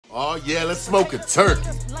Oh yeah, let's smoke a turkey.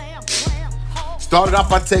 Started off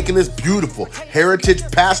by taking this beautiful heritage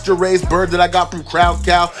pasture-raised bird that I got from Crown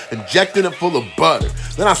Cow, injecting it full of butter.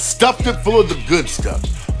 Then I stuffed it full of the good stuff.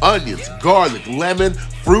 Onions, garlic, lemon,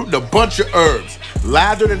 fruit, and a bunch of herbs.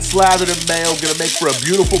 Lathered and slathered in mayo, gonna make for a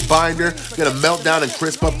beautiful binder, gonna melt down and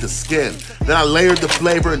crisp up the skin. Then I layered the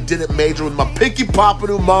flavor and did it major with my pinky poppin'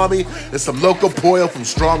 umami and some loco pollo from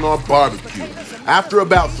Strong Arm Barbecue. After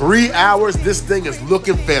about 3 hours, this thing is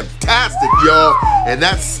looking fantastic, y'all. And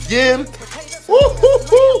that skin,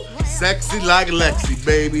 woo-hoo-hoo, sexy like Lexi,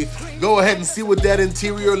 baby. Go ahead and see what that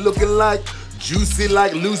interior looking like. Juicy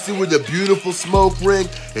like Lucy with a beautiful smoke ring,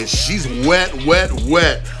 and she's wet, wet,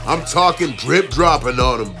 wet. I'm talking drip dropping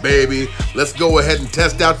on them, baby. Let's go ahead and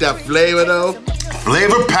test out that flavor, though.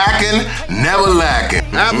 Flavor packing, never lacking.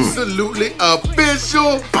 Absolutely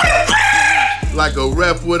official. Like a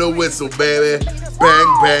ref with a whistle, baby.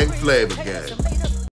 Bang, bang, flavor gang.